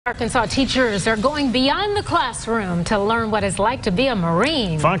Arkansas teachers are going beyond the classroom to learn what it's like to be a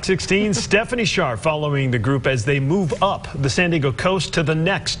Marine. Fox 16's Stephanie Sharp following the group as they move up the San Diego coast to the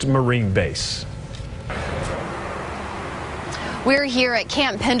next Marine base. We're here at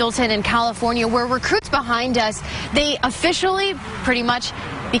Camp Pendleton in California, where recruits behind us, they officially pretty much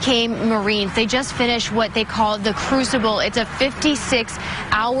became Marines. They just finished what they call the Crucible. It's a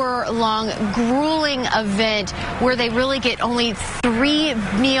 56-hour-long grueling event where they really get only 3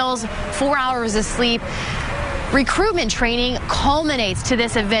 meals, 4 hours of sleep. Recruitment training culminates to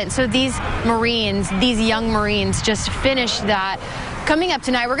this event. So these Marines, these young Marines, just finished that. Coming up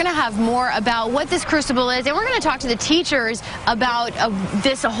tonight, we're going to have more about what this Crucible is, and we're going to talk to the teachers about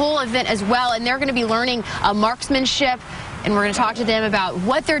this whole event as well, and they're going to be learning marksmanship, and we're going to talk to them about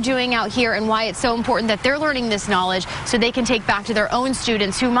what they're doing out here and why it's so important that they're learning this knowledge so they can take back to their own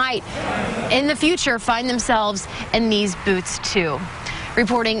students who might, in the future, find themselves in these boots too.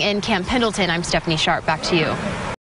 Reporting in Camp Pendleton, I'm Stephanie Sharp. Back to you.